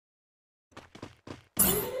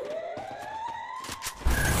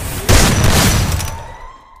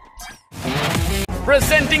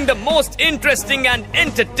presenting the most interesting and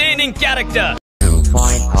entertaining character.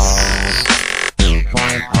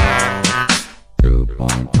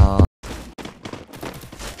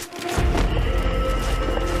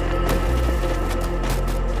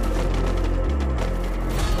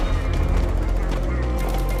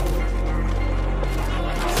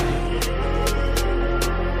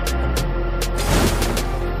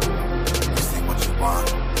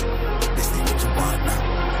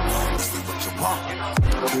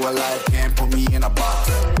 Alive can't put me in a box.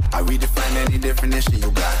 I redefine any definition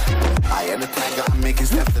you got. I am the tiger, I'm making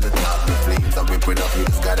steps to the top. The flames, I rip it up, you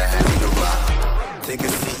just gotta hand me the rock. Take a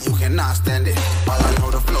seat, you cannot stand it. All I know,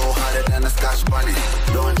 the flow harder than a Scotch bunny.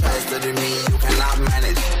 Don't try to study me, you cannot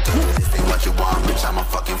manage. This ain't what you want, bitch, I'm a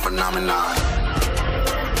fucking phenomenon.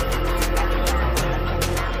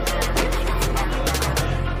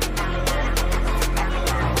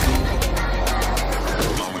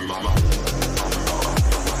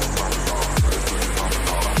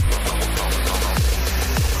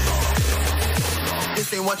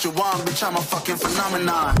 This ain't what you want, bitch, I'm a fucking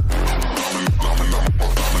phenomenon.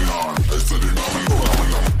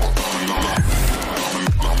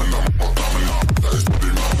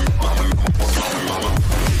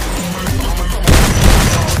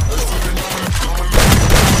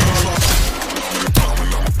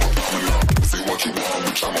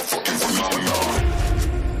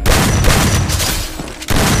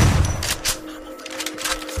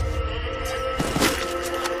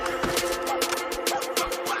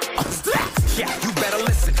 Yeah, you better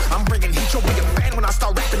listen. I'm bringing heat, you'll be a fan when I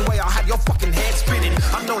start rapping. Way I'll have your fucking head spinning.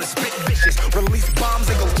 I'm known as spit vicious. Release bombs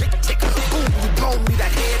and go tick tick. Boom, you blown me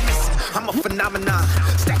that head missing. I'm a phenomenon.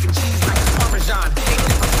 Stacking cheese like Parmesan. Ain't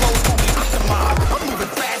different flows, call me Optimum. I'm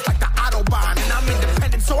moving fast like the Autobahn. And I'm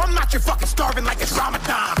independent, so I'm not your fucking starving like it's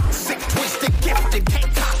Ramadan. Sick, twisted, gifted.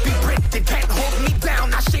 Can't copy, printed. Can't hold me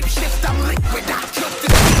down. I shape shift, I'm liquid. I killed the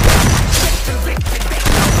beat. I'm convicted. They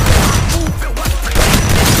know I move and what's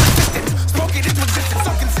predicted. Smoking into existence,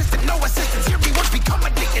 so consistent, no assistance. Hear me once become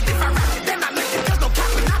addicted. If I rap it, then I live it. There's no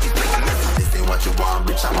cap and I be breaking this. This ain't what you want,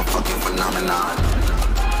 bitch, I'm a fucking phenomenon.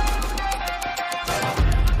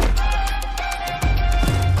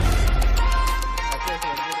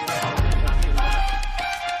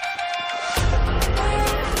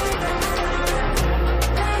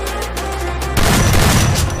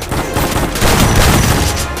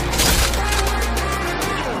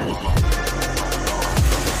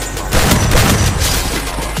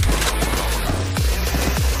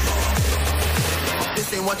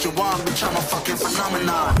 This ain't what you want, bitch, I'm a fucking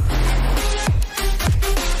phenomenon.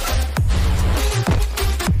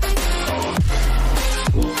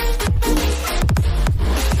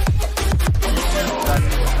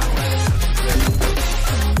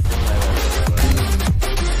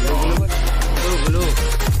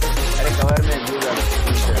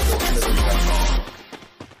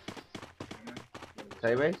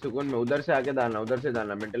 सही भाई सुकून में उधर से आके डालना, उधर से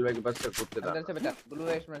डालना, मेंटल भाई के पास से कूद के डालना। अंदर से बचा, ब्लू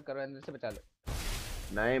एक्सपेरिमेंट करो, अंदर से बचा लो।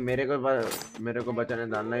 नहीं मेरे को बचाने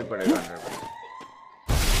डालना ही पड़ेगा अंदर।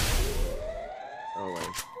 ओ भाई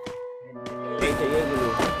ये चाहिए ब्लू,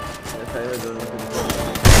 ऐसा है दोनों।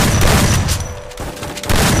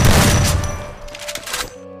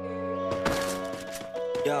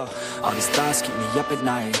 Yo, all these thoughts keep me up at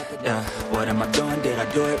night. Yeah, what am I doing? Did I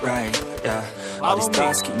do it right? Yeah, all these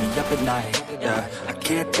thoughts keep me up at night. Yeah, I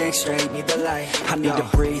can't think straight, need the light. I need to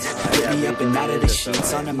breathe, get me up and out of the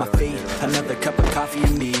sheets, onto my feet. Another cup of coffee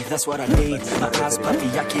in me, that's what I need. My eyes puffy,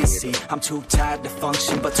 I can't see. I'm too tired to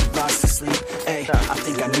function, but too lost to sleep. Hey, I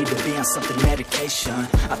think I need to be on something medication.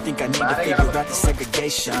 I think I need to figure out the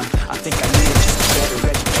segregation. I think I need just a better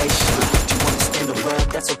education. Do you understand the world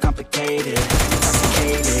that's so complicated?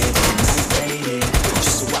 Intoxicated, faded,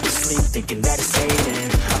 just so I can sleep thinking that it's hated.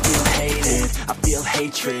 I feel hated, I feel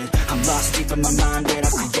hatred. I'm lost deep in my mind that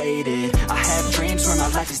I've created. I have dreams where my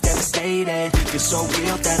life is devastated. Feel so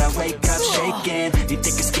real that I wake up shaking. You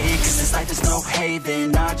think it's scared cause this life is no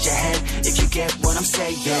haven. Nod your head if you get what I'm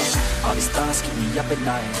saying. All these thoughts keep me up at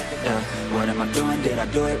night. Yeah, what am I doing? Did I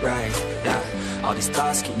do it right? Yeah, all these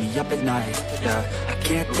thoughts keep me up at night. Yeah, I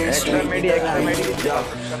can't think straight. Yo,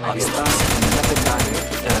 all these thoughts keep me up at night.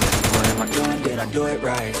 Yeah, what am I doing? Did I do it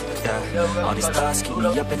right? Yeah, all these thoughts keep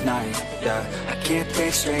me up at night. Yeah, I can't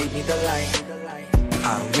think straight, need the light.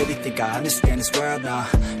 I don't really think I understand this world now.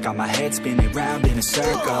 Got my head spinning round in a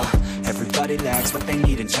circle. Everybody lacks what they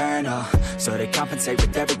need internal, so they compensate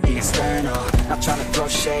with everything external. Not trying to throw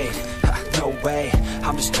shade, no way.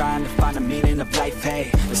 I'm just trying to find the meaning of life, hey.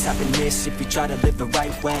 There's happiness if you try to live the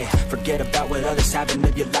right way. Forget about what others have and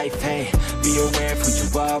live your life, hey. Be aware of who you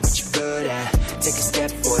are, what you're good at. Take a step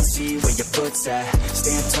forward, see where your foot's at.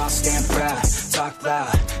 Stand tall, stand proud, talk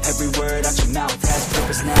loud. Every word out your mouth has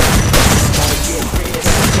purpose now. Just wanna get rid,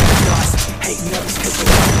 get lost. Hating others cause you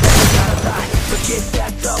know that you gotta lie. Forget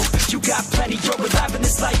that though, you got plenty. You're alive in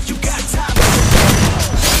this life, you got time.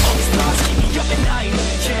 All these thoughts keep me up at night,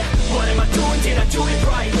 yeah. What am I doing, did I do it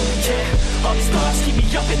right, yeah. All these thoughts keep me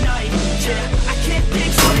up at night, yeah. I can't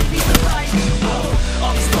think straight, need the light, oh.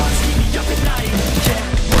 All these thoughts keep me up at night, yeah.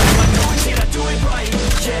 What am I doing, did I do it right,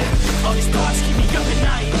 yeah. All these thoughts keep me up at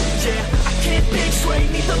night, yeah. I can't think straight,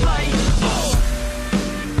 need the light, oh.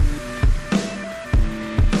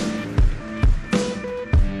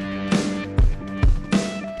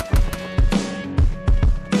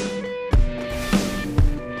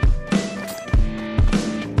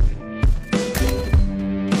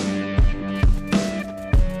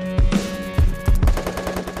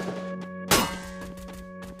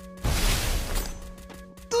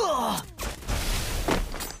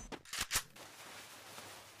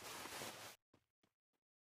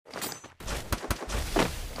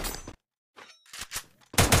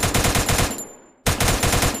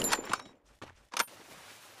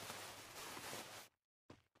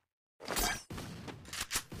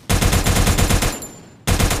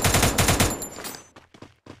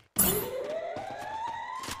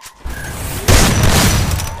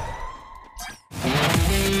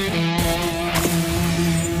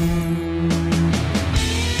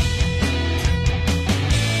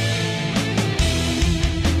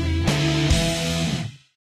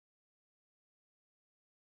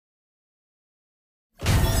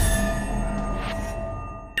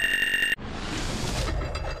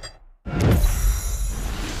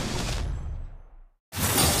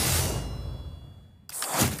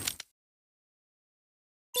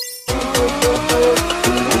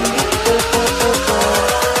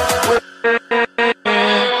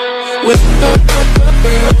 with